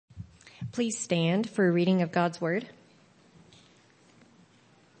Please stand for a reading of God's Word.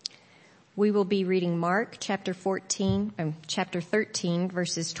 We will be reading Mark chapter 13,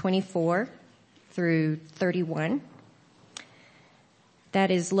 verses 24 through 31.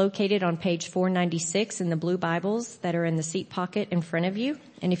 That is located on page 496 in the blue Bibles that are in the seat pocket in front of you.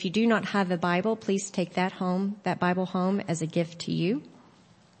 And if you do not have a Bible, please take that Bible home as a gift to you.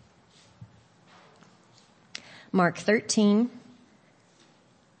 Mark 13,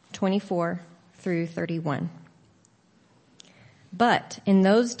 24 through 31. But in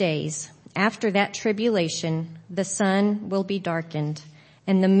those days, after that tribulation, the sun will be darkened,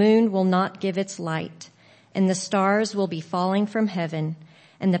 and the moon will not give its light, and the stars will be falling from heaven,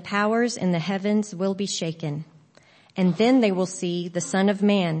 and the powers in the heavens will be shaken. And then they will see the Son of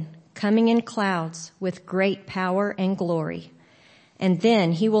Man coming in clouds with great power and glory. And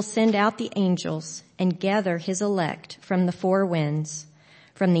then he will send out the angels and gather his elect from the four winds,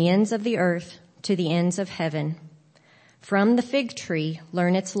 from the ends of the earth to the ends of heaven. From the fig tree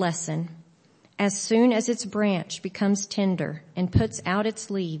learn its lesson. As soon as its branch becomes tender and puts out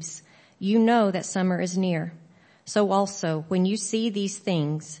its leaves, you know that summer is near. So also, when you see these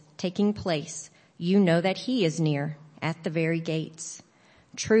things taking place, you know that he is near, at the very gates.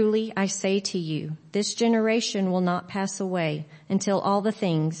 Truly, I say to you, this generation will not pass away until all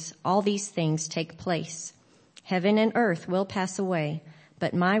these things take place. Heaven and earth will pass away,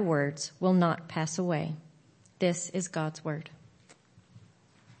 but my words will not pass away. This is God's word.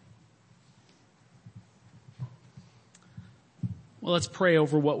 Well, let's pray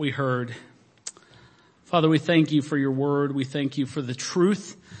over what we heard. Father, we thank you for your word. We thank you for the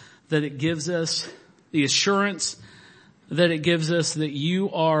truth that it gives us, the assurance that it gives us that you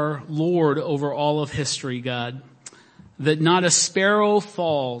are Lord over all of history, God. That not a sparrow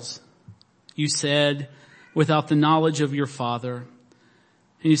falls, you said, without the knowledge of your Father.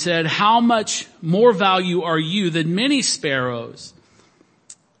 And you said, how much more value are you than many sparrows?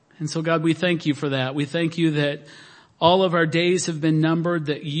 And so, God, we thank you for that. We thank you that all of our days have been numbered,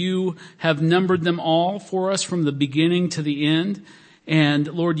 that you have numbered them all for us from the beginning to the end. And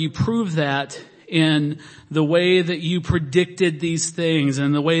Lord, you prove that in the way that you predicted these things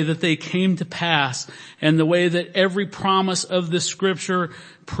and the way that they came to pass and the way that every promise of the scripture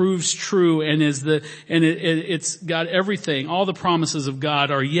proves true it's God, everything, all the promises of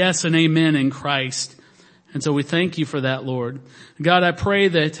God are yes and amen in Christ. And so we thank you for that, Lord. God, I pray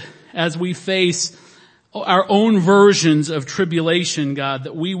that as we face our own versions of tribulation, God,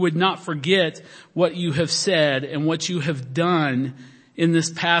 that we would not forget what you have said and what you have done in this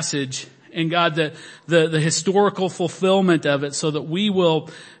passage. And God, the historical fulfillment of it, so that we will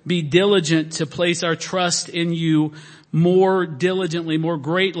be diligent to place our trust in you more diligently, more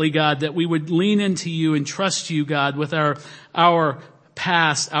greatly, God, that we would lean into you and trust you, God, with our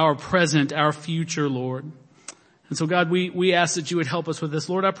past, our present, our future, Lord. And so, God, we ask that you would help us with this.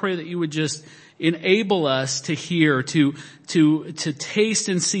 Lord, I pray that you would just enable us to hear, to taste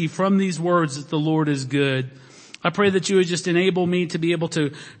and see from these words that the Lord is good. I pray that you would just enable me to be able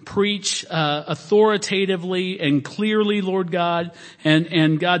to preach authoritatively and clearly, Lord God,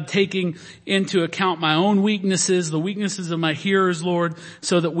 and God, taking into account my own weaknesses, the weaknesses of my hearers, Lord,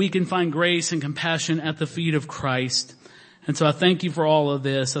 so that we can find grace and compassion at the feet of Christ. And so I thank you for all of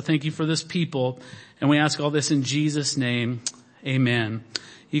this. I thank you for this people, and we ask all this in Jesus' name. Amen.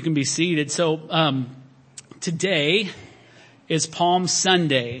 You can be seated. So today is Palm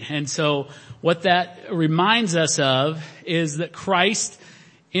Sunday, and so what that reminds us of is that Christ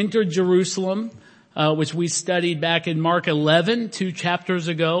entered Jerusalem, which we studied back in Mark 11, 2 chapters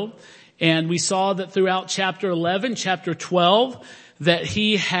ago. And we saw that throughout chapter 11, chapter 12, that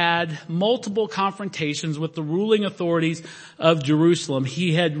he had multiple confrontations with the ruling authorities of Jerusalem.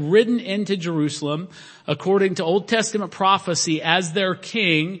 He had ridden into Jerusalem according to Old Testament prophecy as their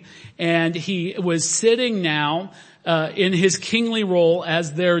king, and he was sitting now in his kingly role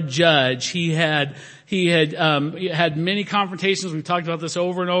as their judge. He had many confrontations. We've talked about this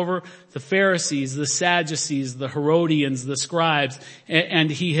over and over. The Pharisees, the Sadducees, the Herodians, the scribes,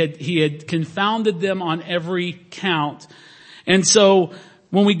 and he had confounded them on every count. And so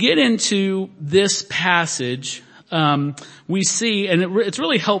when we get into this passage, we see, and it's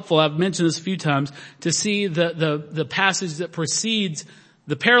really helpful, I've mentioned this a few times, to see the passage that precedes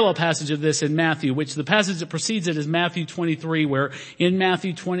the parallel passage of this in Matthew, which the passage that precedes it is Matthew 23, where in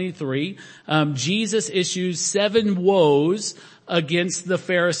Matthew 23, Jesus issues 7 woes against the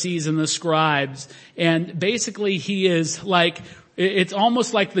Pharisees and the scribes. And basically he is like, it's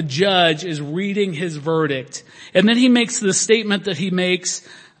almost like the judge is reading his verdict. And then he makes the statement that he makes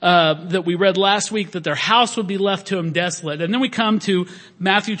that we read last week, that their house would be left to them desolate. And then we come to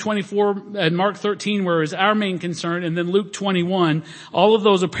Matthew 24 and Mark 13, where is our main concern, and then Luke 21. All of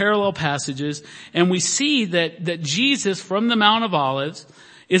those are parallel passages. And we see that Jesus from the Mount of Olives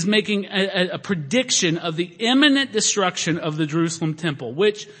is making a prediction of the imminent destruction of the Jerusalem temple,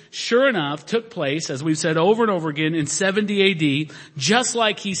 which sure enough took place, as we've said over and over again, in 70 AD, just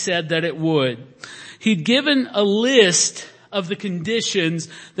like he said that it would. He'd given a list of the conditions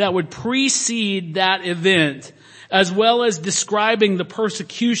that would precede that event, as well as describing the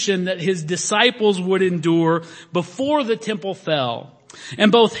persecution that his disciples would endure before the temple fell.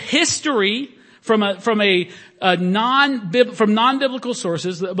 And both history from non-biblical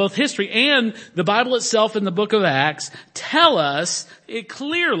sources, both history and the Bible itself in the book of Acts, tell us it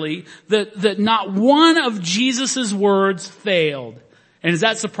clearly that not one of Jesus' words failed. And is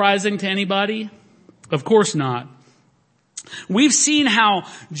that surprising to anybody? Of course not. We've seen how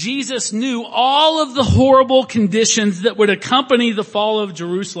Jesus knew all of the horrible conditions that would accompany the fall of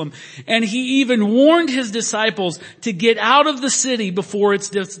Jerusalem. And he even warned his disciples to get out of the city before its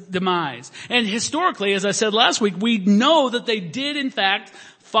demise. And historically, as I said last week, we know that they did in fact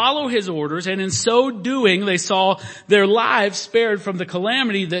follow his orders, and in so doing, they saw their lives spared from the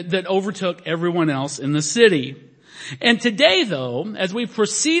calamity that overtook everyone else in the city. And today, though, as we've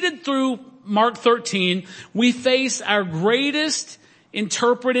proceeded through Mark 13, we face our greatest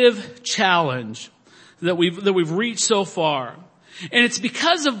interpretive challenge that we've reached so far. And it's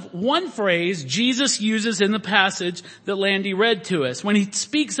because of one phrase Jesus uses in the passage that Landy read to us, when he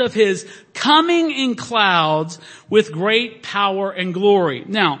speaks of his coming in clouds with great power and glory.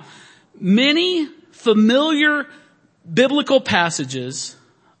 Now, many familiar biblical passages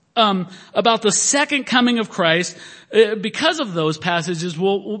about the second coming of Christ, because of those passages,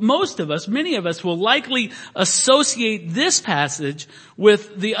 many of us will likely associate this passage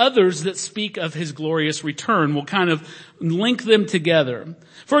with the others that speak of his glorious return. We'll kind of link them together.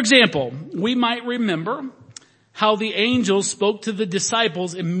 For example, we might remember how the angels spoke to the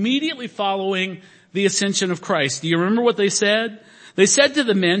disciples immediately following the ascension of Christ. Do you remember what they said? They said to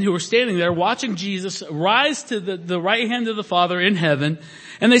the men who were standing there watching Jesus rise to the right hand of the Father in heaven,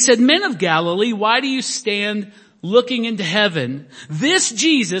 and they said, "Men of Galilee, why do you stand looking into heaven? This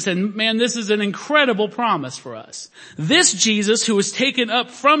Jesus," and man, this is an incredible promise for us, "this Jesus who was taken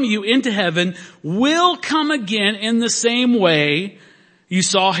up from you into heaven will come again in the same way you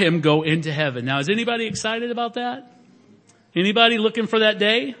saw him go into heaven." Now, is anybody excited about that? Anybody looking for that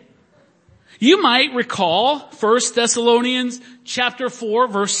day? You might recall 1 Thessalonians chapter 4,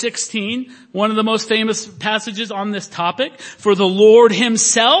 verse 16, one of the most famous passages on this topic. "For the Lord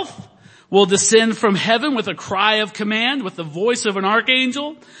himself will descend from heaven with a cry of command, with the voice of an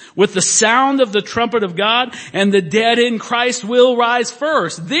archangel, with the sound of the trumpet of God, and the dead in Christ will rise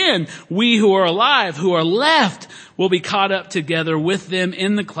first. Then we who are alive, who are left, will be caught up together with them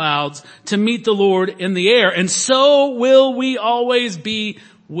in the clouds to meet the Lord in the air. And so will we always be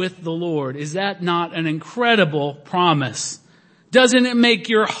with the Lord." Is that not an incredible promise? Doesn't it make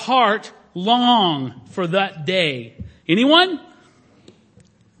your heart long for that day? Anyone?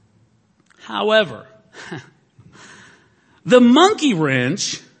 However, the monkey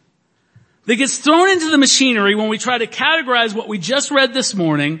wrench that gets thrown into the machinery when we try to categorize what we just read this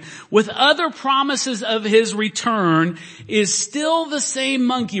morning with other promises of his return is still the same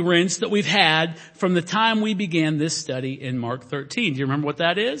monkey wrench that we've had from the time we began this study in Mark 13. Do you remember what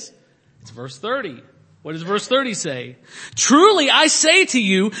that is? It's verse 30. What does verse 30 say? "Truly I say to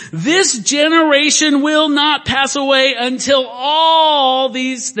you, this generation will not pass away until all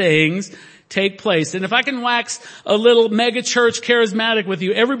these things take place." And if I can wax a little mega church charismatic with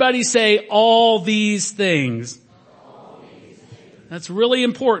you, everybody say, "all these things." That's really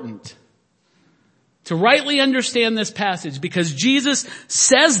important to rightly understand this passage, because Jesus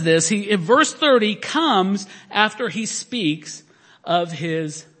says this. In verse 30 comes after he speaks of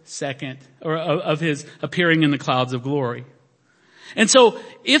his of his appearing in the clouds of glory. And so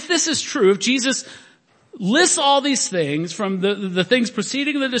if this is true, if Jesus lists all these things from the things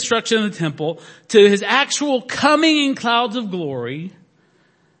preceding the destruction of the temple to his actual coming in clouds of glory,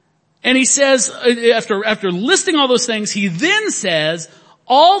 and he says, after listing all those things, he then says,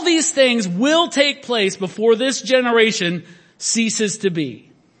 all these things will take place before this generation ceases to be.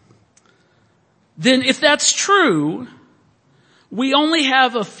 Then if that's true, we only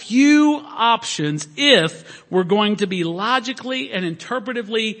have a few options if we're going to be logically and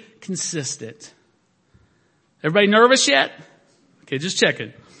interpretively consistent. Everybody nervous yet? Okay, just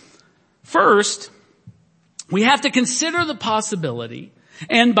checking. First, we have to consider the possibility,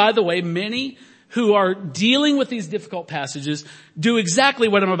 and by the way, many who are dealing with these difficult passages do exactly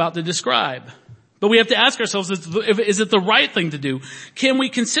what I'm about to describe. But we have to ask ourselves, is it the right thing to do? Can we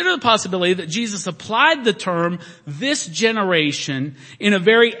consider the possibility that Jesus applied the term this generation in a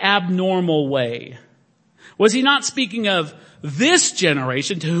very abnormal way? Was he not speaking of this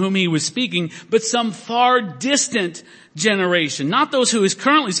generation to whom he was speaking, but some far distant generation? Not those who is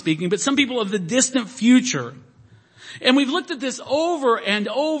currently speaking, but some people of the distant future. And we've looked at this over and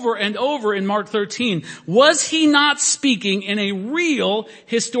over and over in Mark 13. Was he not speaking in a real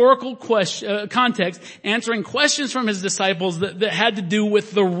historical context, answering questions from his disciples that had to do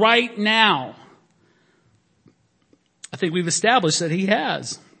with the right now? I think we've established that he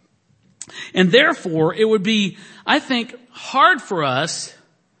has. And therefore, it would be, I think, hard for us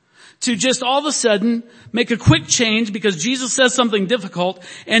to just all of a sudden make a quick change because Jesus says something difficult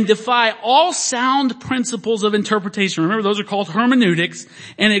and defy all sound principles of interpretation. Remember, those are called hermeneutics,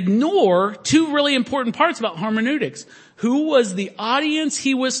 and ignore two really important parts about hermeneutics. Who was the audience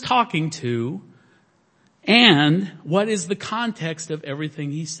he was talking to, and what is the context of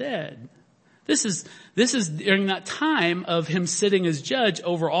everything he said? This is during that time of him sitting as judge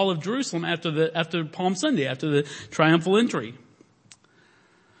over all of Jerusalem after Palm Sunday, after the triumphal entry.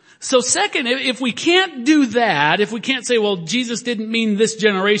 So second, if we can't do that, if we can't say, well, Jesus didn't mean this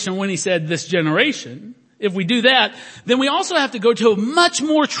generation when he said this generation, if we do that, then we also have to go to a much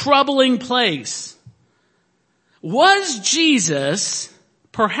more troubling place. Was Jesus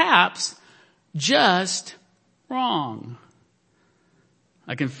perhaps just wrong?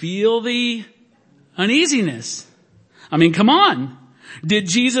 I can feel the uneasiness. I mean, come on. Did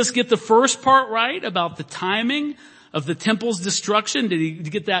Jesus get the first part right about the timing of the temple's destruction? Did he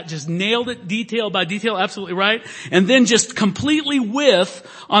get that, just nailed it detail by detail, absolutely right? And then just completely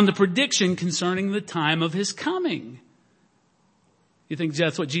whiff on the prediction concerning the time of his coming? You think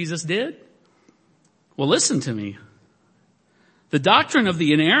that's what Jesus did? Well, listen to me. The doctrine of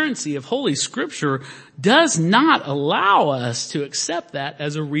the inerrancy of Holy Scripture does not allow us to accept that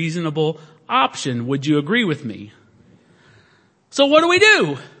as a reasonable option. Would you agree with me? So what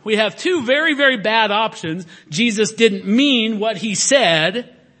do? We have two very, very bad options. Jesus didn't mean what he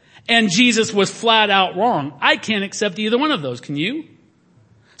said, and Jesus was flat out wrong. I can't accept either one of those. Can you?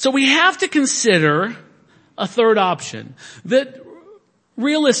 So we have to consider a third option that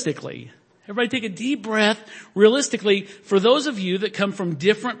realistically, everybody take a deep breath. Realistically, for those of you that come from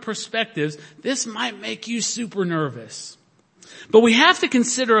different perspectives, this might make you super nervous. But we have to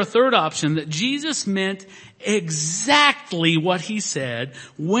consider a third option, that Jesus meant exactly what he said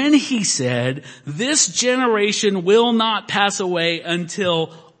when he said, this generation will not pass away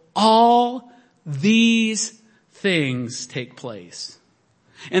until all these things take place.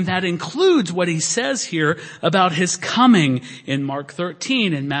 And that includes what he says here about his coming in Mark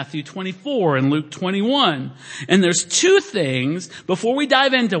 13 and Matthew 24 and Luke 21. And there's two things before we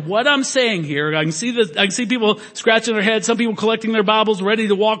dive into what I'm saying here. I can see people scratching their heads, some people collecting their Bibles, ready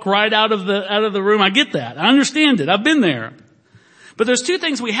to walk right out of the room. I get that. I understand it. I've been there. But there's two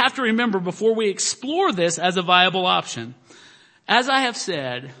things we have to remember before we explore this as a viable option. As I have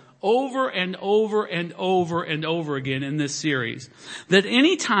said over and over and over and over again in this series, that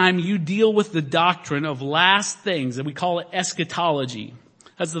any time you deal with the doctrine of last things, and we call it eschatology,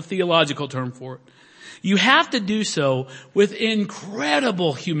 that's the theological term for it, you have to do so with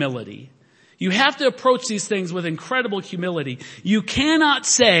incredible humility. You have to approach these things with incredible humility. You cannot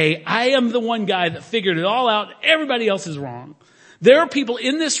say, I am the one guy that figured it all out, everybody else is wrong. There are people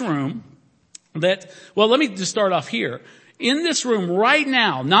in this room that, well, let me just start off here. In this room right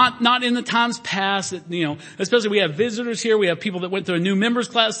now, not in the times past, especially we have visitors here, we have people that went through a new members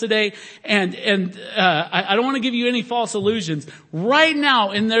class today, and I don't want to give you any false illusions. Right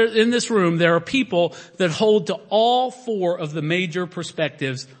now in this room, there are people that hold to all four of the major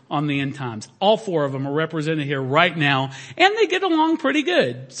perspectives on the end times. All four of them are represented here right now, and they get along pretty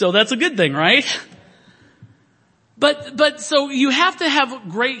good. So that's a good thing, right? But so you have to have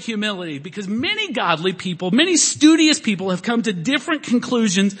great humility, because many godly people, many studious people have come to different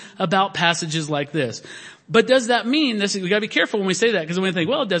conclusions about passages like this. But does that mean this? We got to be careful when we say that, because we think,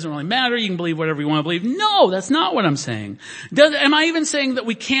 well, it doesn't really matter. You can believe whatever you want to believe. No, that's not what I'm saying. Am I even saying that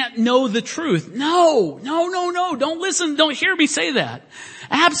we can't know the truth? No. Don't listen. Don't hear me say that.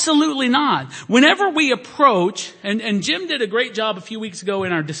 Absolutely not. Whenever we approach, and Jim did a great job a few weeks ago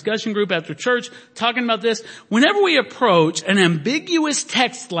in our discussion group after church talking about this. Whenever we approach an ambiguous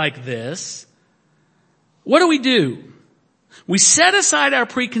text like this, what do? We set aside our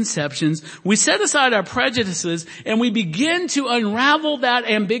preconceptions, we set aside our prejudices, and we begin to unravel that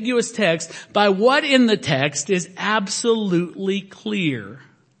ambiguous text by what in the text is absolutely clear.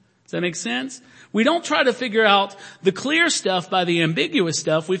 Does that make sense? We don't try to figure out the clear stuff by the ambiguous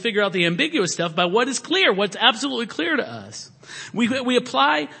stuff. We figure out the ambiguous stuff by what is clear, what's absolutely clear to us. We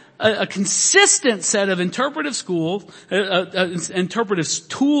apply a consistent set of interpretive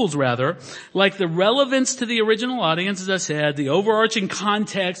tools rather, like the relevance to the original audience, as I said, the overarching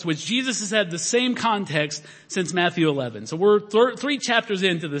context, which Jesus has had the same context since Matthew 11. So we're 3 chapters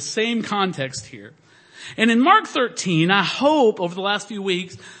into the same context here. And in Mark 13, I hope over the last few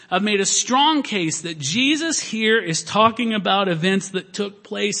weeks, I've made a strong case that Jesus here is talking about events that took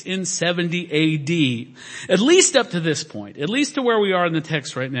place in 70 AD. At least up to this point, at least to where we are in the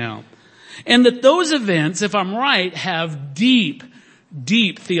text right now. And that those events, if I'm right, have deep,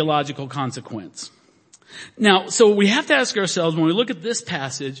 deep theological consequence. Now, so we have to ask ourselves when we look at this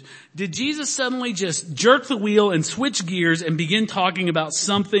passage, did Jesus suddenly just jerk the wheel and switch gears and begin talking about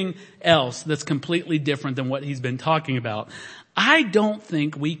something else that's completely different than what he's been talking about? I don't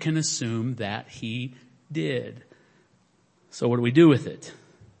think we can assume that he did. So what do we do with it?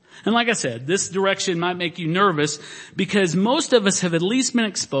 And like I said, this direction might make you nervous because most of us have at least been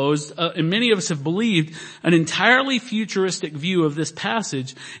exposed, and many of us have believed an entirely futuristic view of this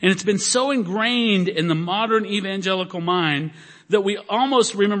passage. And it's been so ingrained in the modern evangelical mind that we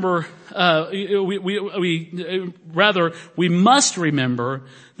almost remember, we must remember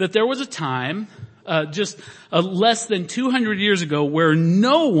that there was a time less than 200 years ago where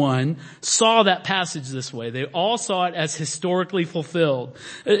no one saw that passage this way. They all saw it as historically fulfilled.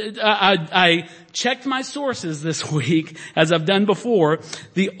 I checked my sources this week, as I've done before.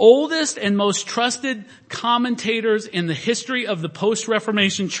 The oldest and most trusted commentators in the history of the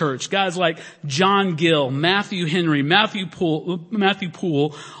post-Reformation church, guys like John Gill, Matthew Henry, Matthew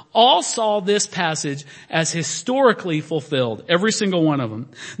Poole, all saw this passage as historically fulfilled, every single one of them.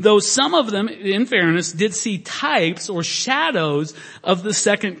 Though some of them, in fairness, did see types or shadows of the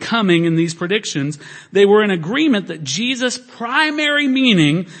second coming in these predictions, they were in agreement that Jesus' primary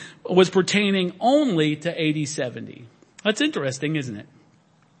meaning was pertaining only to AD 70. That's interesting, isn't it?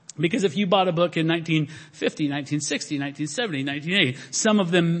 Because if you bought a book in 1950, 1960, 1970, 1980, some of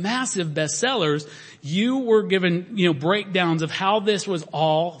them massive bestsellers, you were given, breakdowns of how this was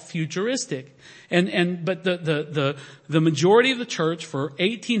all futuristic. But the majority of the church for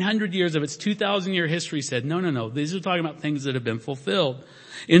 1800 years of its 2000 year history said, no, these are talking about things that have been fulfilled.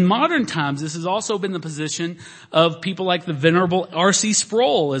 In modern times, this has also been the position of people like the Venerable R.C.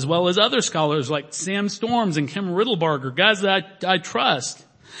 Sproul, as well as other scholars like Sam Storms and Kim Riddlebarger, guys that I trust.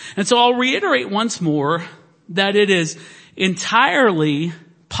 And so I'll reiterate once more that it is entirely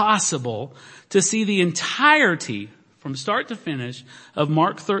possible to see the entirety from start to finish of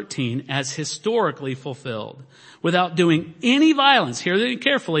Mark 13 as historically fulfilled without doing any violence. Hear that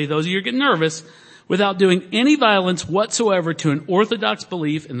carefully, those of you who get nervous, without doing any violence whatsoever to an orthodox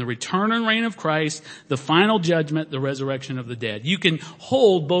belief in the return and reign of Christ, the final judgment, the resurrection of the dead. You can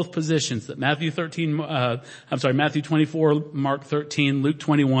hold both positions that Matthew 24, Mark 13, Luke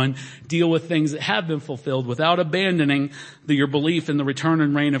 21 deal with things that have been fulfilled without abandoning your belief in the return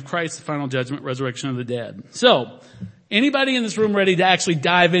and reign of Christ, the final judgment, resurrection of the dead. So, anybody in this room ready to actually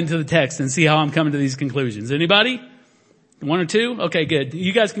dive into the text and see how I'm coming to these conclusions? Anybody? 1 or 2? Okay, good.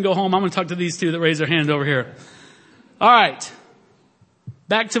 You guys can go home. I'm going to talk to these 2 that raise their hand over here. All right.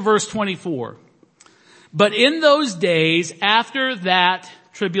 Back to verse 24. But in those days after that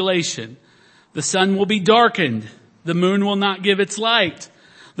tribulation, the sun will be darkened. The moon will not give its light.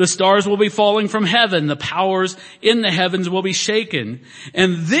 The stars will be falling from heaven. The powers in the heavens will be shaken.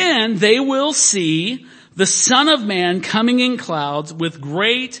 And then they will see the Son of Man coming in clouds with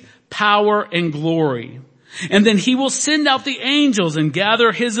great power and glory. And then he will send out the angels and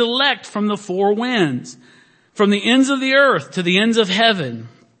gather his elect from the 4 winds, from the ends of the earth to the ends of heaven.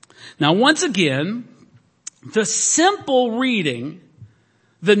 Now once again, the simple reading,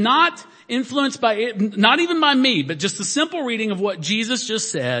 the not influenced by it, not even by me, but just the simple reading of what Jesus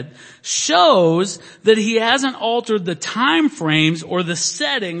just said shows that he hasn't altered the time frames or the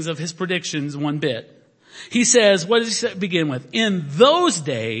settings of his predictions one bit. He says, what does he begin with? In those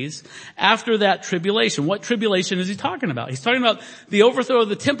days, after that tribulation. What tribulation is he talking about? He's talking about the overthrow of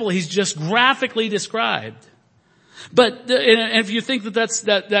the temple he's just graphically described. But if you think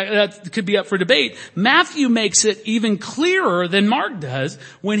that could be up for debate, Matthew makes it even clearer than Mark does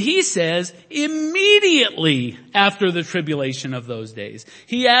when he says immediately after the tribulation of those days.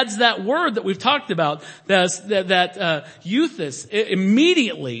 He adds that word that we've talked about, that euthys,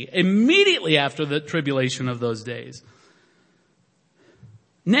 immediately after the tribulation of those days.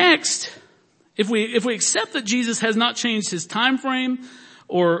 Next, if we accept that Jesus has not changed his time frame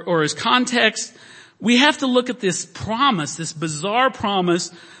or his context, we have to look at this promise, this bizarre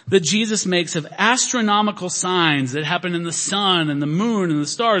promise that Jesus makes of astronomical signs that happen in the sun and the moon and the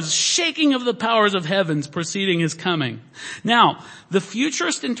stars, shaking of the powers of heavens preceding his coming. Now, the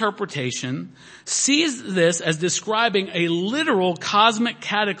futurist interpretation sees this as describing a literal cosmic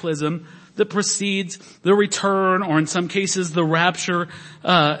cataclysm that precedes the return, or in some cases the rapture,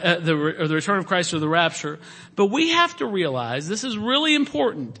 the return of Christ or the rapture. But we have to realize this is really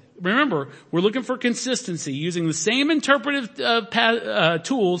important. Remember, we're looking for consistency, using the same interpretive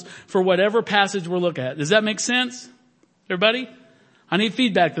tools for whatever passage we're looking at. Does that make sense, everybody? I need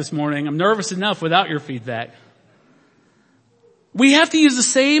feedback this morning. I'm nervous enough without your feedback. We have to use the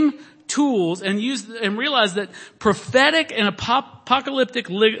same tools and realize that prophetic and apocalyptic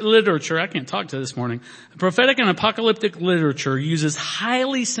literature, I can't talk to this morning, prophetic and apocalyptic literature uses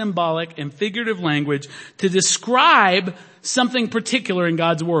highly symbolic and figurative language to describe something particular in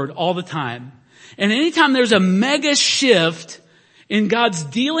God's word all the time. And anytime there's a mega shift in God's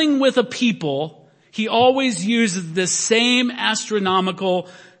dealing with a people, he always uses this same astronomical,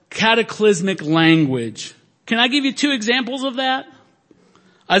 cataclysmic language. Can I give you 2 examples of that?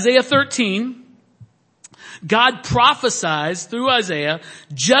 Isaiah 13, God prophesies through Isaiah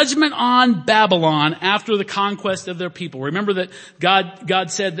judgment on Babylon after the conquest of their people. Remember that God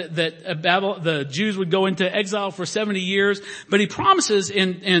said that the Jews would go into exile for 70 years, but he promises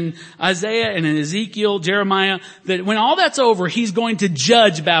in Isaiah and in Ezekiel, Jeremiah, that when all that's over, he's going to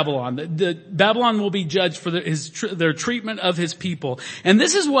judge Babylon. Babylon will be judged for their treatment of his people. And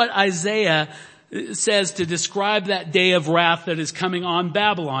this is what Isaiah says to describe that day of wrath that is coming on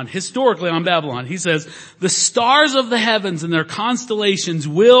Babylon, historically on Babylon. He says, the stars of the heavens and their constellations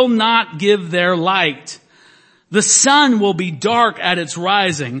will not give their light. The sun will be dark at its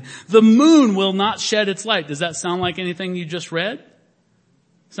rising. The moon will not shed its light. Does that sound like anything you just read?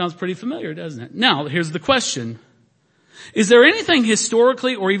 Sounds pretty familiar, doesn't it? Now, here's the question. Is there anything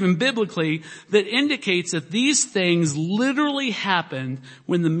historically or even biblically that indicates that these things literally happened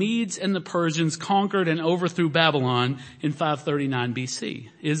when the Medes and the Persians conquered and overthrew Babylon in 539 BC?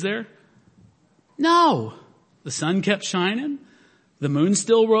 Is there? No. The sun kept shining. The moon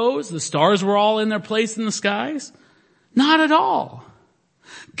still rose. The stars were all in their place in the skies. Not at all.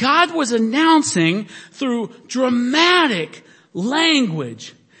 God was announcing through dramatic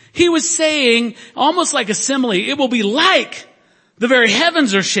language. He was saying, almost like a simile, it will be like the very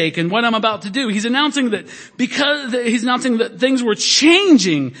heavens are shaken, what I'm about to do. He's announcing that things were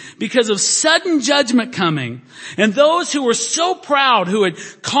changing because of sudden judgment coming. And those who were so proud, who had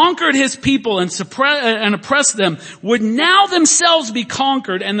conquered his people and oppressed them, would now themselves be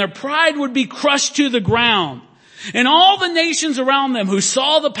conquered, and their pride would be crushed to the ground. And all the nations around them who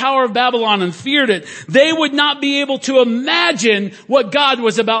saw the power of Babylon and feared it, they would not be able to imagine what God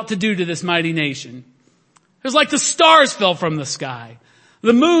was about to do to this mighty nation. It was like the stars fell from the sky.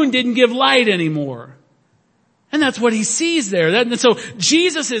 The moon didn't give light anymore. And that's what he sees there. And so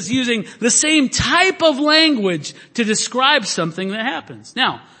Jesus is using the same type of language to describe something that happens.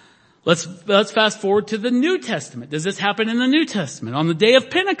 Now, let's fast forward to the New Testament. Does this happen in the New Testament? On the day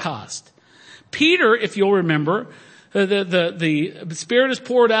of Pentecost, Peter, if you'll remember, the Spirit is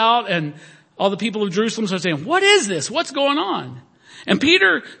poured out and all the people of Jerusalem start saying, what is this? What's going on? And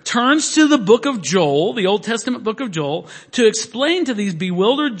Peter turns to the book of Joel, the Old Testament book of Joel, to explain to these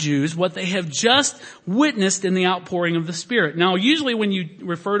bewildered Jews what they have just witnessed in the outpouring of the Spirit. Now, usually when you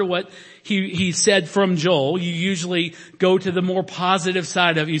refer to what he said from Joel, you usually go to the more positive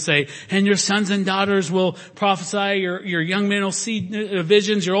side of it. You say, and your sons and daughters will prophesy, your young men will see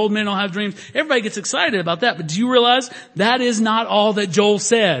visions, your old men will have dreams. Everybody gets excited about that. But do you realize that is not all that Joel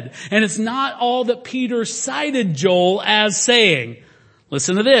said? And it's not all that Peter cited Joel as saying.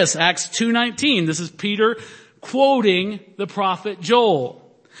 Listen to this, Acts 2:19. This is Peter quoting the prophet Joel.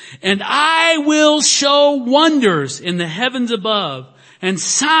 And I will show wonders in the heavens above and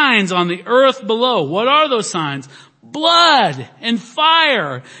signs on the earth below. What are those signs? Blood and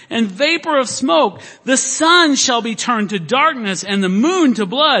fire and vapor of smoke. The sun shall be turned to darkness and the moon to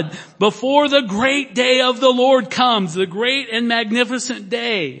blood before the great day of the Lord comes, the great and magnificent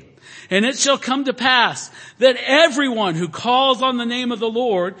day. And it shall come to pass that everyone who calls on the name of the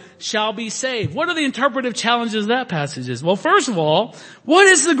Lord shall be saved. What are the interpretive challenges of that passage is? Well, first of all, what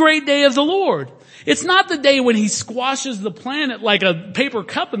is the great day of the Lord? It's not the day when he squashes the planet like a paper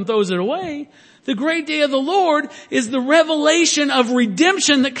cup and throws it away. The great day of the Lord is the revelation of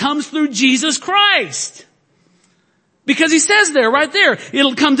redemption that comes through Jesus Christ. Because he says there, right there,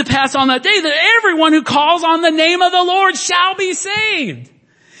 it'll come to pass on that day that everyone who calls on the name of the Lord shall be saved.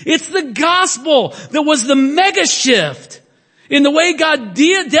 It's the gospel that was the mega shift. in the way God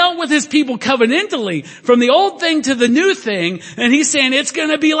dealt with his people covenantally, from the old thing to the new thing. And he's saying it's going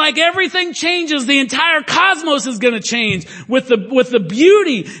to be like everything changes. The entire cosmos is going to change with the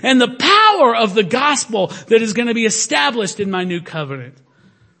beauty and the power of the gospel that is going to be established in my new covenant.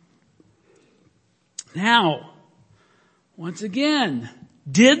 Now, once again,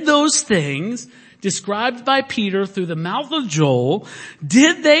 did those things described by Peter through the mouth of Joel,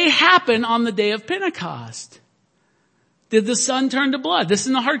 did they happen on the day of Pentecost? Did the sun turn to blood? This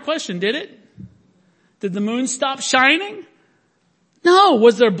isn't a hard question, did it? Did the moon stop shining? No.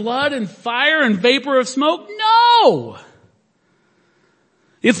 Was there blood and fire and vapor of smoke? No.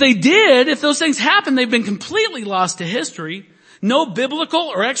 If they did, if those things happened, they've been completely lost to history. No biblical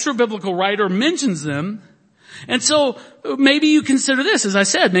or extra-biblical writer mentions them. And so maybe you consider this, as I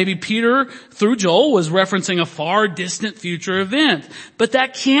said, maybe Peter through Joel was referencing a far distant future event. But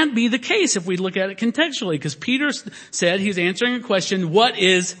that can't be the case if we look at it contextually, because Peter said he's answering a question, what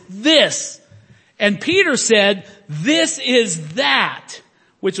is this? And Peter said, this is that,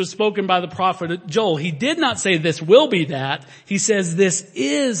 which was spoken by the prophet Joel. He did not say this will be that. He says this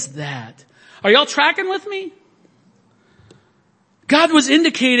is that. Are y'all tracking with me? God was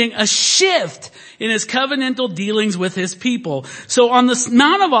indicating a shift in his covenantal dealings with his people. So on the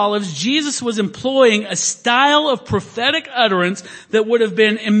Mount of Olives, Jesus was employing a style of prophetic utterance that would have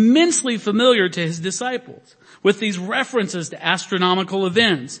been immensely familiar to his disciples, with these references to astronomical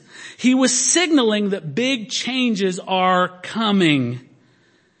events. He was signaling that big changes are coming.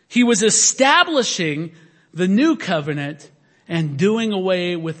 He was establishing the new covenant and doing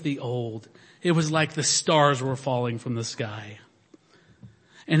away with the old. It was like the stars were falling from the sky.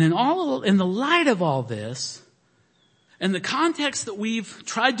 And in the light of all this, and the context that we've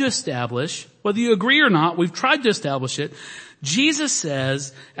tried to establish, whether you agree or not, we've tried to establish it, Jesus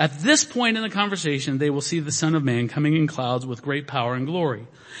says, at this point in the conversation, they will see the Son of Man coming in clouds with great power and glory.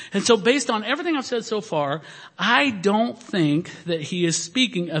 And so based on everything I've said so far, I don't think that he is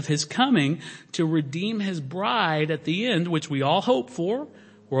speaking of his coming to redeem his bride at the end, which we all hope for,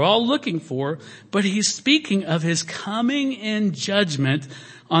 we're all looking for, but he's speaking of his coming in judgment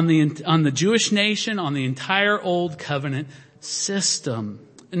on the Jewish nation, on the entire old covenant system.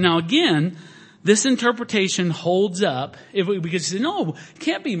 Now again, this interpretation holds up because you say, no, it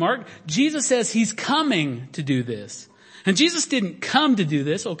can't be, Mark. Jesus says he's coming to do this. And Jesus didn't come to do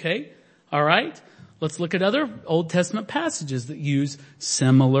this, okay? All right. Let's look at other Old Testament passages that use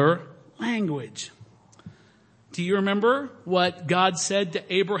similar language. Do you remember what God said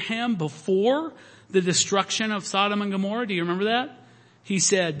to Abraham before the destruction of Sodom and Gomorrah? Do you remember that? He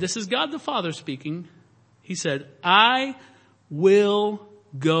said, this is God the Father speaking. He said, I will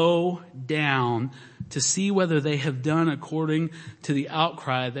go down to see whether they have done according to the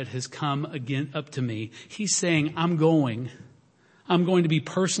outcry that has come again up to me. He's saying, I'm going to be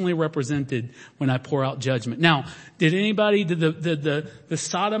personally represented when I pour out judgment. Now, did the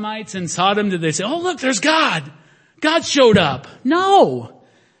Sodomites in Sodom, did they say, oh look, there's God. God showed up. No.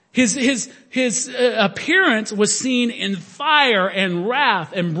 His appearance was seen in fire and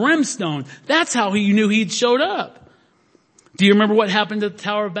wrath and brimstone. That's how he knew he'd showed up. Do you remember what happened at the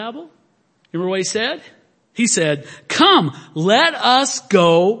Tower of Babel? You remember what he said? He said, come, let us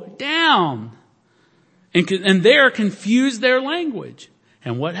go down. And there confused their language.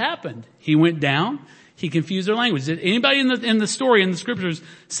 And what happened? He went down. He confused their language. Did anybody in the story, in the scriptures,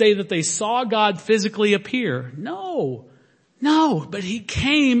 say that they saw God physically appear? No, but he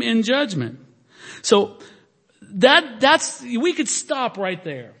came in judgment. So we could stop right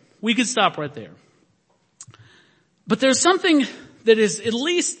there. But there's something that is at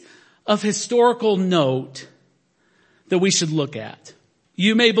least of historical note that we should look at.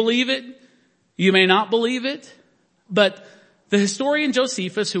 You may believe it. You may not believe it. But the historian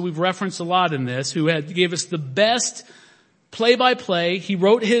Josephus, who we've referenced a lot in this, who gave us the best play-by-play, he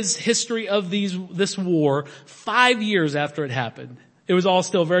wrote his history of this war 5 years after it happened. It was all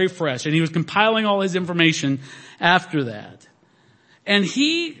still very fresh, and he was compiling all his information after that. And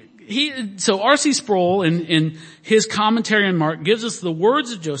so R.C. Sproul in his commentary on Mark gives us the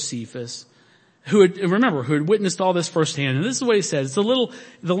words of Josephus, who had witnessed all this firsthand. And this is what he says. The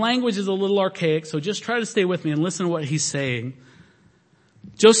language is a little archaic, so just try to stay with me and listen to what he's saying.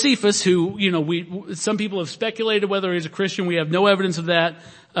 Josephus, who, some people have speculated whether he's a Christian. We have no evidence of that.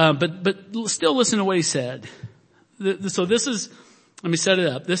 But still listen to what he said. So this is, let me set it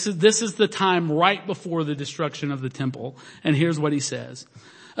up. This is the time right before the destruction of the temple. And here's what he says.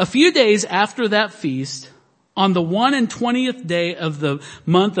 A few days after that feast, on the 21st day of the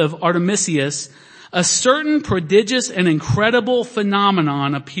month of Artemisius, a certain prodigious and incredible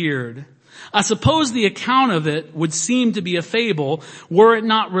phenomenon appeared. I suppose the account of it would seem to be a fable were it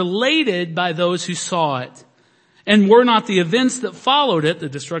not related by those who saw it, and were not the events that followed it, the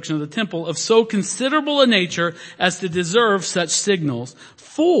destruction of the temple, of so considerable a nature as to deserve such signals.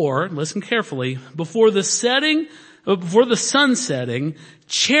 For, listen carefully, before the sun setting,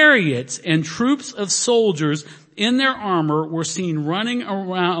 chariots and troops of soldiers in their armor were seen running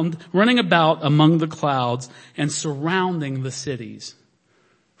about among the clouds and surrounding the cities.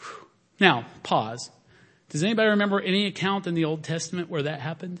 Now, pause. Does anybody remember any account in the Old Testament where that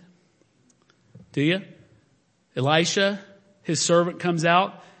happened? Do you? Elisha, his servant, comes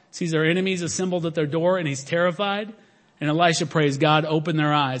out, sees their enemies assembled at their door, and he's terrified. And Elisha prays, God, open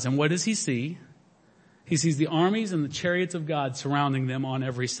their eyes. And what does he see? He sees the armies and the chariots of God surrounding them on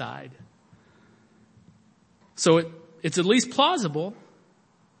every side. So it's at least plausible.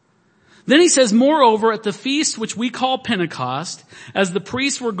 Then he says, moreover, at the feast which we call Pentecost, as the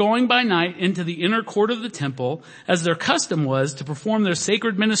priests were going by night into the inner court of the temple, as their custom was to perform their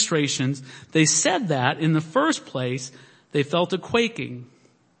sacred ministrations, they said that, in the first place, they felt a quaking.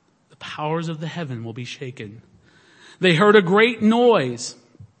 The powers of the heaven will be shaken. They heard a great noise.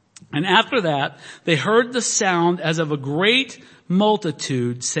 And after that, they heard the sound as of a great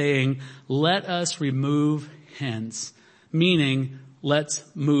multitude saying, let us remove hence. Meaning, let's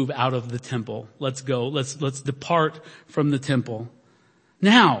move out of the temple. Let's go. Let's depart from the temple.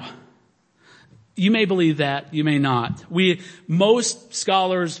 Now, you may believe that, you may not. Most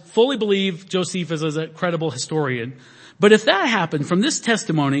scholars fully believe Josephus is a credible historian. But if that happened from this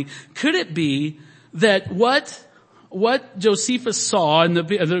testimony, could it be that what Josephus saw and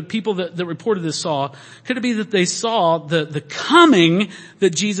the people that reported this saw, could it be that they saw the coming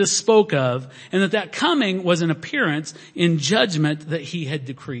that Jesus spoke of, and that coming was an appearance in judgment that he had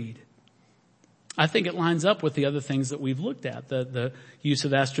decreed? I think it lines up with the other things that we've looked at, the use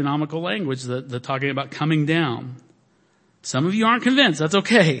of astronomical language, the talking about coming down. Some of you aren't convinced. That's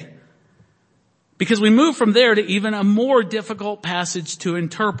okay. Because we move from there to even a more difficult passage to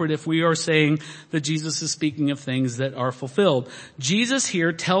interpret if we are saying that Jesus is speaking of things that are fulfilled. Jesus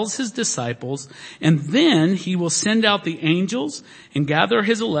here tells his disciples, and then he will send out the angels and gather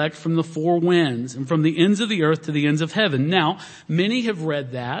his elect from the four winds and from the ends of the earth to the ends of heaven. Now, many have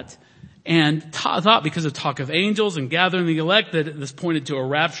read that and thought because of talk of angels and gathering the elect that this pointed to a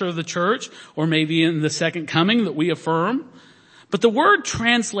rapture of the church, or maybe in the second coming that we affirm. But the word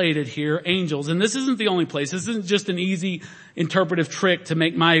translated here, angels, and this isn't the only place. This isn't just an easy interpretive trick to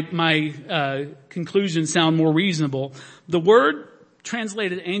make my conclusion sound more reasonable. The word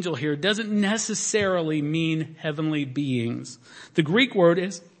translated angel here doesn't necessarily mean heavenly beings. The Greek word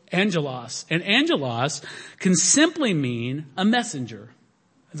is angelos, and angelos can simply mean a messenger.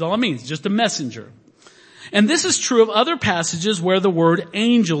 That's all it means, just a messenger. And this is true of other passages where the word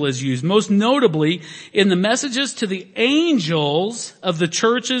angel is used. Most notably in the messages to the angels of the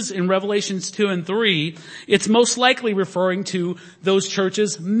churches in Revelations 2 and 3, it's most likely referring to those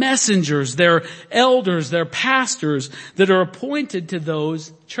churches' messengers, their elders, their pastors that are appointed to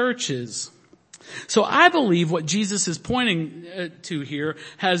those churches. So I believe what Jesus is pointing to here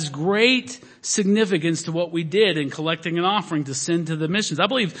has great significance to what we did in collecting an offering to send to the missions. I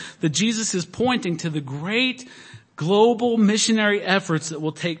believe that Jesus is pointing to the great global missionary efforts that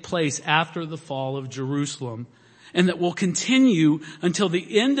will take place after the fall of Jerusalem, and that will continue until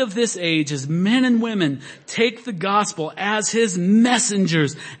the end of this age as men and women take the gospel as his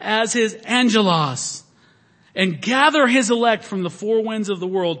messengers, as his angelos, and gather his elect from the four winds of the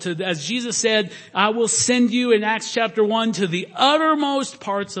world to, as Jesus said, I will send you in Acts chapter 1 to the uttermost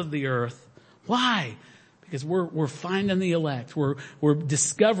parts of the earth. Why? Because we're finding the elect. We're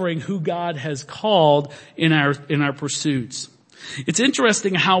discovering who God has called in our pursuits. It's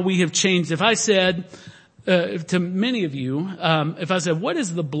interesting how we have changed. If I said, to many of you, if I said, what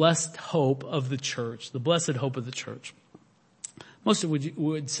is the blessed hope of the church? The blessed hope of the church. Most of you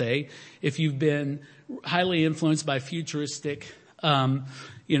would say, if you've been highly influenced by futuristic,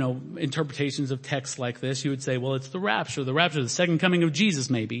 interpretations of texts like this, you would say, well, it's the rapture, the second coming of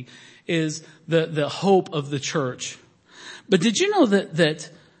Jesus maybe, is the hope of the church. But did you know that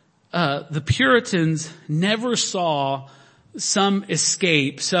the Puritans never saw some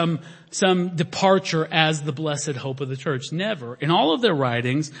escape, some departure as the blessed hope of the church? Never. In all of their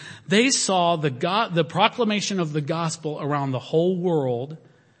writings, they saw the proclamation of the gospel around the whole world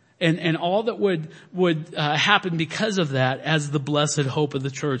and all that would happen because of that as the blessed hope of the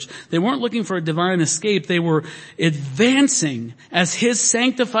church. They weren't looking for a divine escape. They were advancing as his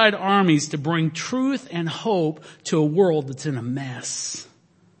sanctified armies to bring truth and hope to a world that's in a mess.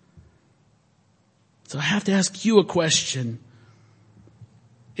 So I have to ask you a question.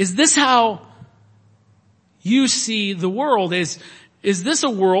 Is this how you see the world? Is this a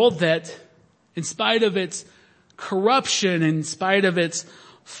world that, in spite of its corruption, in spite of its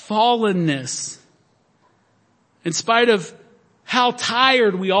fallenness, in spite of how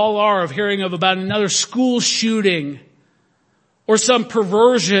tired we all are of hearing about another school shooting or some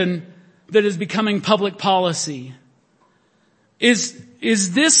perversion that is becoming public policy, is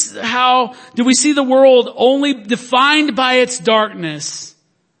this how, do we see the world only defined by its darkness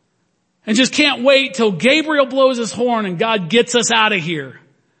and just can't wait till Gabriel blows his horn and God gets us out of here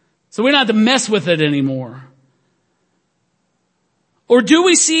so we don't have to mess with it anymore? Or do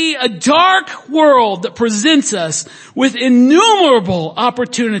we see a dark world that presents us with innumerable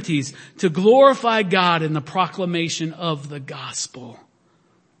opportunities to glorify God in the proclamation of the gospel?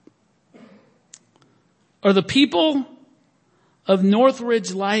 Are the people of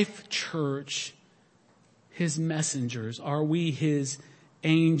Northridge Life Church His messengers? Are we His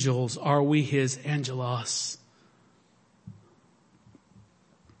angels? Are we His angelos?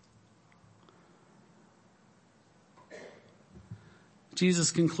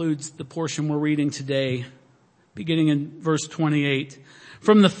 Jesus concludes the portion we're reading today, beginning in verse 28.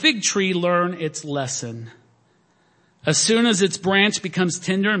 From the fig tree learn its lesson. As soon as its branch becomes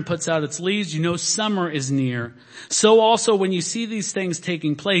tender and puts out its leaves, you know summer is near. So also when you see these things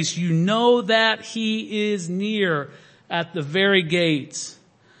taking place, you know that He is near at the very gates.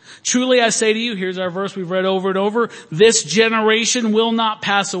 Truly I say to you, here's our verse we've read over and over, this generation will not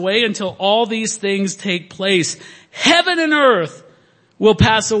pass away until all these things take place. Heaven and earth will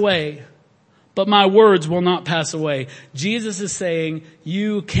pass away, but my words will not pass away. Jesus is saying,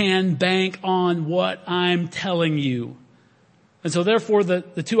 you can bank on what I'm telling you. And so therefore the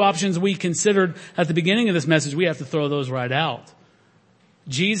two options we considered at the beginning of this message, we have to throw those right out.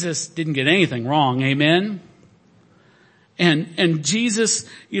 Jesus didn't get anything wrong. Amen. And Jesus,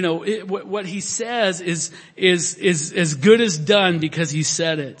 what He says is as good as done because He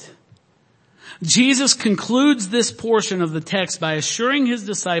said it. Jesus concludes this portion of the text by assuring His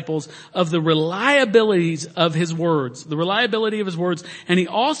disciples of the reliabilities of His words, and He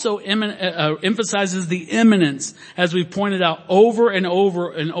also emphasizes the imminence, as we've pointed out over and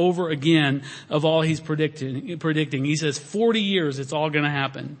over and over again, of all He's predicting. He says 40 years it's all going to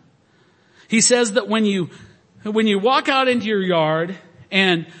happen. He says that when you walk out into your yard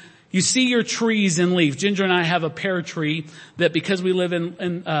and you see your trees in leaf. Ginger and I have a pear tree that, because we live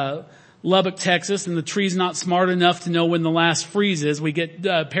in Lubbock, Texas, and the tree's not smart enough to know when the last freeze is, we get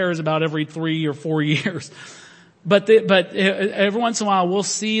pears about every 3 or 4 years. But every once in a while we'll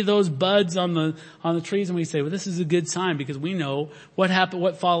see those buds on the trees and we say, well, this is a good sign because we know what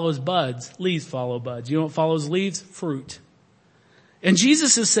follows buds. Leaves follow buds. You know what follows leaves? Fruit. And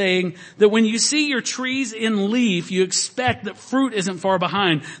Jesus is saying that when you see your trees in leaf, you expect that fruit isn't far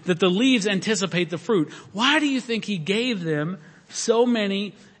behind, that the leaves anticipate the fruit. Why do you think He gave them so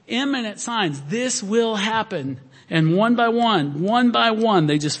many imminent signs? This will happen. And one by one,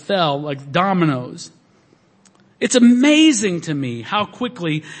 they just fell like dominoes. It's amazing to me how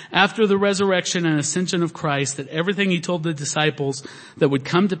quickly after the resurrection and ascension of Christ that everything He told the disciples that would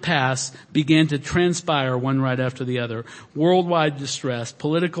come to pass began to transpire one right after the other. Worldwide distress,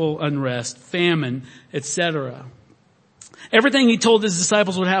 political unrest, famine, etc. Everything He told His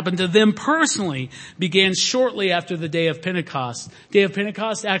disciples would happen to them personally began shortly after the day of Pentecost. Day of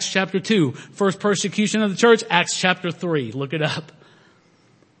Pentecost, Acts chapter 2. First persecution of the church, Acts chapter 3. Look it up.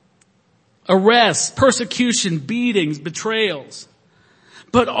 Arrests, persecution, beatings, betrayals.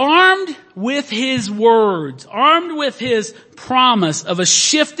 But armed with His words, armed with His promise of a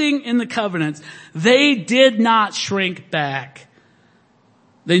shifting in the covenants, they did not shrink back.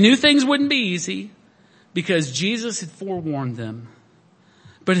 They knew things wouldn't be easy because Jesus had forewarned them.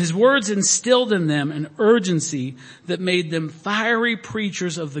 But His words instilled in them an urgency that made them fiery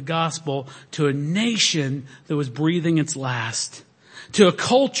preachers of the gospel to a nation that was breathing its last, to a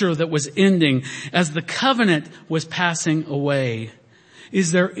culture that was ending as the covenant was passing away.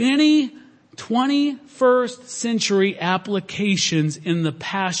 Is there any 21st century applications in the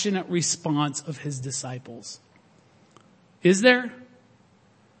passionate response of His disciples? Is there?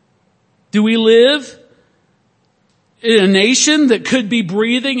 Do we live in a nation that could be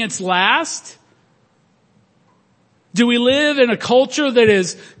breathing its last? Do we live in a culture that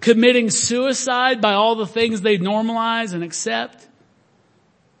is committing suicide by all the things they normalize and accept?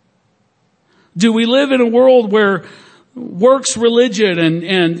 Do we live in a world where works religion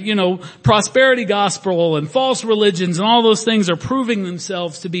and prosperity gospel and false religions and all those things are proving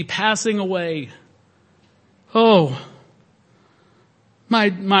themselves to be passing away? Oh,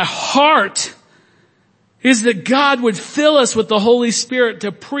 my heart is that God would fill us with the Holy Spirit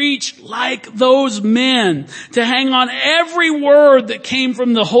to preach like those men, to hang on every word that came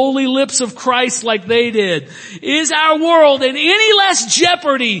from the holy lips of Christ like they did. Is our world in any less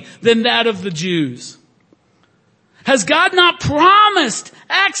jeopardy than that of the Jews? Has God not promised,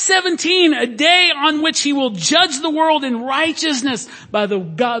 Acts 17, a day on which he will judge the world in righteousness by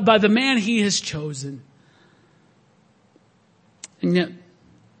the man he has chosen? And yet,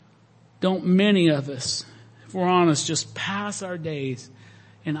 don't many of us, if we're honest, just pass our days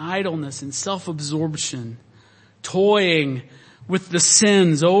in idleness and self-absorption, toying with the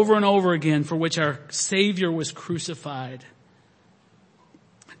sins over and over again for which our Savior was crucified?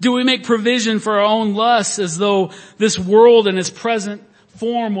 Do we make provision for our own lusts as though this world in its present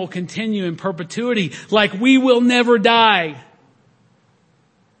form will continue in perpetuity, like we will never die?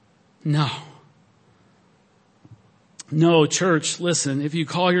 No. No, church, listen, if you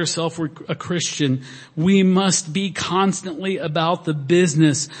call yourself a Christian, we must be constantly about the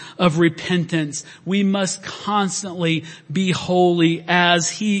business of repentance. We must constantly be holy as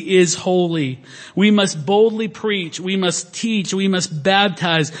he is holy. We must boldly preach. We must teach. We must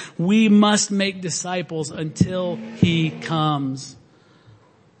baptize. We must make disciples until he comes.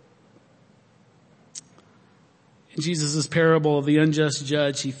 In Jesus' parable of the unjust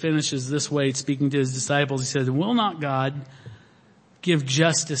judge, he finishes this way, speaking to his disciples. He says, will not God give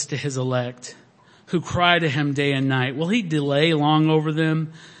justice to his elect who cry to him day and night? Will he delay long over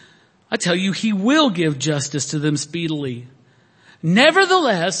them? I tell you, he will give justice to them speedily.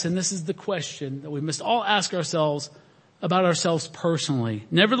 Nevertheless, and this is the question that we must all ask ourselves about ourselves personally.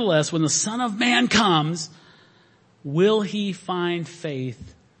 Nevertheless, when the Son of Man comes, will he find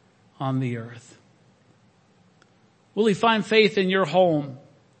faith on the earth? Will he find faith in your home?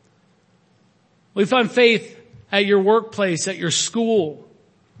 Will he find faith at your workplace, at your school?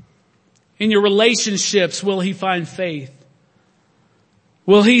 In your relationships, will he find faith?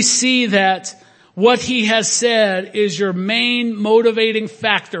 Will he see that what he has said is your main motivating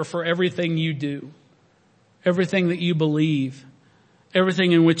factor for everything you do, everything that you believe,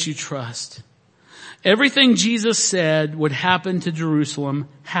 everything in which you trust? Everything Jesus said would happen to Jerusalem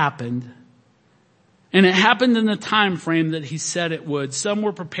happened. And it happened in the time frame that he said it would. Some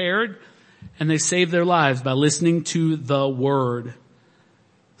were prepared and they saved their lives by listening to the word.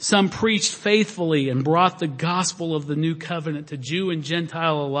 Some preached faithfully and brought the gospel of the new covenant to Jew and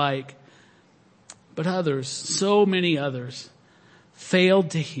Gentile alike. But others, so many others, failed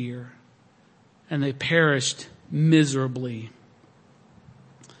to hear and they perished miserably.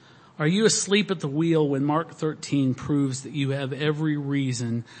 Are you asleep at the wheel when Mark 13 proves that you have every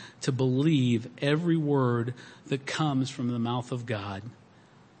reason to believe every word that comes from the mouth of God?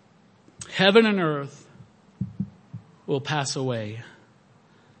 Heaven and earth will pass away,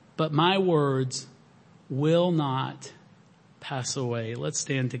 but my words will not pass away. Let's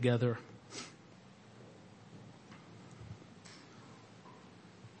stand together.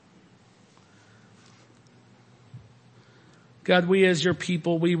 God, we as your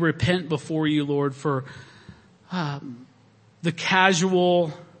people, we repent before you, Lord, for the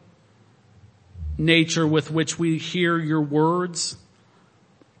casual nature with which we hear your words,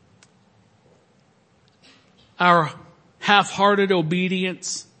 our half-hearted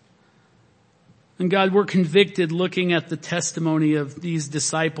obedience. And God, we're convicted looking at the testimony of these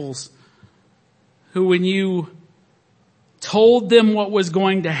disciples who, when you told them what was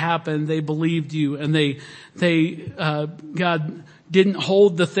going to happen, they believed you, and God didn't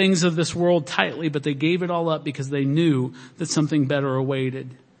hold the things of this world tightly, but they gave it all up because they knew that something better awaited.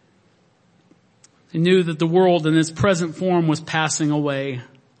 They knew that the world in its present form was passing away.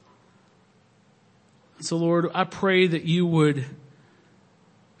 So Lord, I pray that you would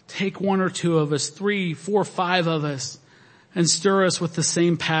take one or two of us, 3, 4, 5 of us, and stir us with the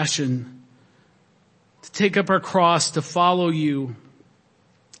same passion to take up our cross, to follow you,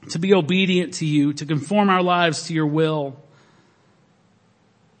 to be obedient to you, to conform our lives to your will.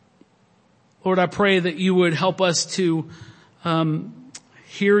 Lord, I pray that you would help us to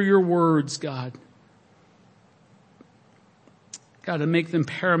hear your words, God. God, and make them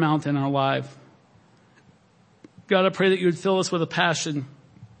paramount in our life. God, I pray that you would fill us with a passion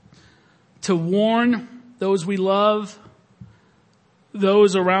to warn those we love,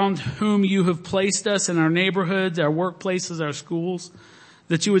 those around whom you have placed us in our neighborhoods, our workplaces, our schools,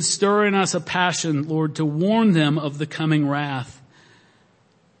 that you would stir in us a passion, Lord, to warn them of the coming wrath.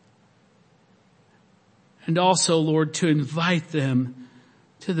 And also, Lord, to invite them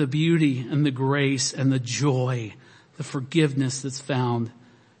to the beauty and the grace and the joy, the forgiveness that's found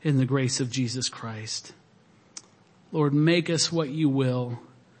in the grace of Jesus Christ. Lord, make us what you will.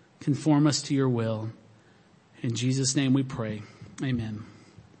 Conform us to your will. In Jesus' name we pray. Amen.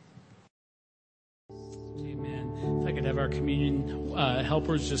 Amen. If I could have our communion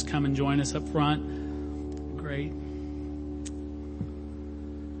helpers just come and join us up front. Great.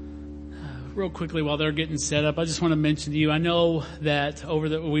 Real quickly while they're getting set up, I just want to mention to you, I know that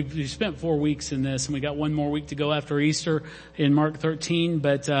we've spent 4 weeks in this and we got one more week to go after Easter in Mark 13,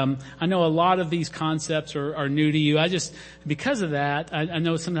 but I know a lot of these concepts are new to you. Because of that, I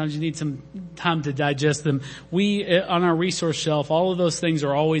know sometimes you need some time to digest them. On our resource shelf, all of those things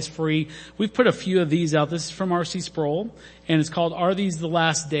are always free. We've put a few of these out. This is from R.C. Sproul, and it's called Are These the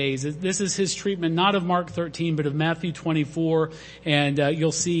Last Days? This is his treatment, not of Mark 13, but of Matthew 24, and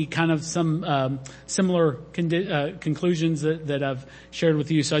you'll see kind of some similar conclusions that I've shared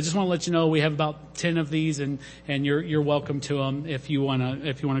with you. So I just want to let you know we have about 10 of these, and you're welcome to them if you want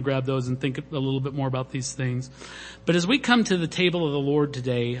to grab those and think a little bit more about these things. But as we come to the table of the Lord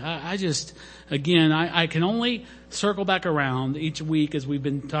today, I can only circle back around each week as we've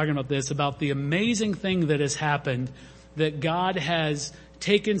been talking about this, about the amazing thing that has happened, that God has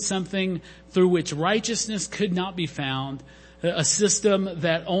taken something through which righteousness could not be found, a system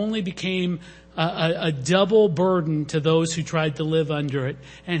that only became a double burden to those who tried to live under it,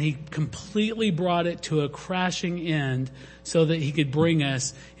 and he completely brought it to a crashing end so that he could bring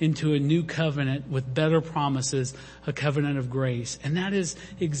us into a new covenant with better promises, a covenant of grace. And that is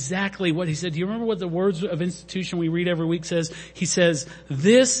exactly what he said. Do you remember what the words of institution we read every week says? He says,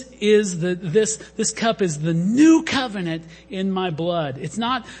 this cup is the new covenant in my blood. It's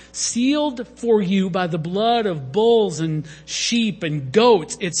not sealed for you by the blood of bulls and sheep and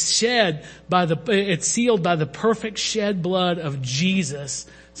goats. It's sealed by the perfect shed blood of Jesus,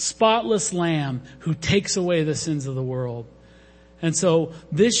 spotless Lamb who takes away the sins of the world. And so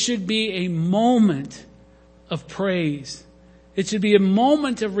this should be a moment of praise. It should be a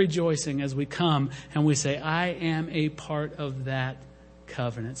moment of rejoicing as we come and we say, I am a part of that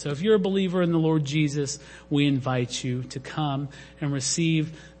covenant. So if you're a believer in the Lord Jesus, we invite you to come and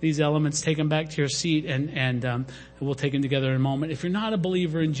receive these elements, take them back to your seat, and we'll take them together in a moment. If you're not a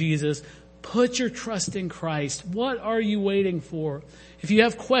believer in Jesus, put your trust in Christ. What are you waiting for? If you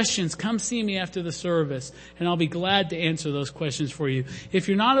have questions, come see me after the service, and I'll be glad to answer those questions for you. If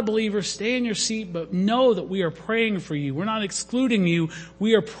you're not a believer, stay in your seat, but know that we are praying for you. We're not excluding you.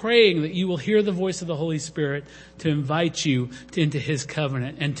 We are praying that you will hear the voice of the Holy Spirit to invite you into His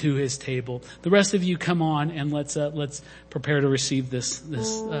covenant and to His table. The rest of you come on, and let's prepare to receive these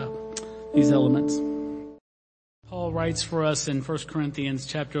elements. Paul writes for us in 1 Corinthians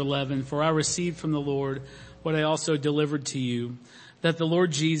chapter 11, For I received from the Lord what I also delivered to you, that the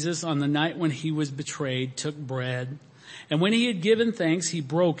Lord Jesus, on the night when he was betrayed, took bread. And when he had given thanks, he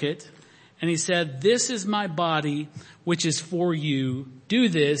broke it. And he said, This is my body, which is for you. Do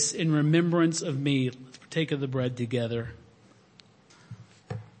this in remembrance of me. Let's partake of the bread together.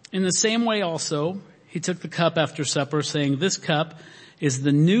 In the same way also, he took the cup after supper, saying, This cup is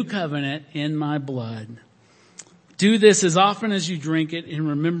the new covenant in my blood. Do this as often as you drink it in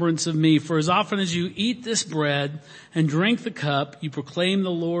remembrance of me. For as often as you eat this bread and drink the cup, you proclaim the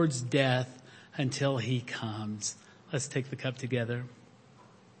Lord's death until he comes. Let's take the cup together.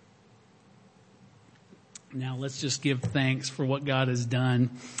 Now let's just give thanks for what God has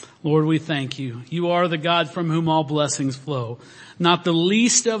done. Lord, we thank you. You are the God from whom all blessings flow. Not the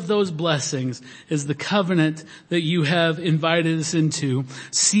least of those blessings is the covenant that you have invited us into,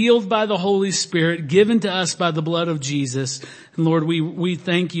 sealed by the Holy Spirit, given to us by the blood of Jesus. And Lord, we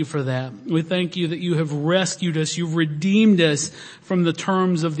thank you for that. We thank you that you have rescued us. You've redeemed us from the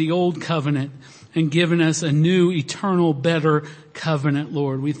terms of the old covenant and given us a new, eternal, better covenant,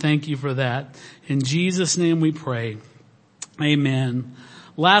 Lord. We thank you for that. In Jesus' name we pray. Amen.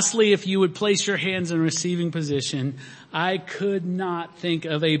 Lastly, if you would place your hands in receiving position, I could not think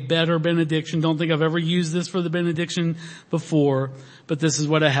of a better benediction. Don't think I've ever used this for the benediction before, but this is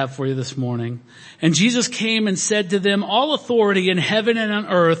what I have for you this morning. And Jesus came and said to them, All authority in heaven and on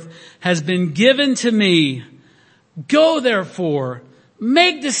earth has been given to me. Go therefore,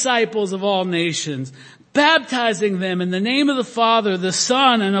 make disciples of all nations, baptizing them in the name of the Father, the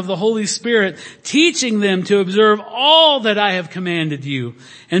Son, and of the Holy Spirit, teaching them to observe all that I have commanded you.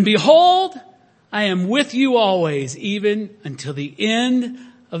 And behold, I am with you always, even until the end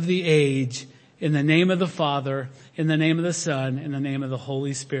of the age. In the name of the Father, in the name of the Son, in the name of the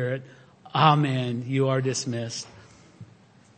Holy Spirit. Amen. You are dismissed.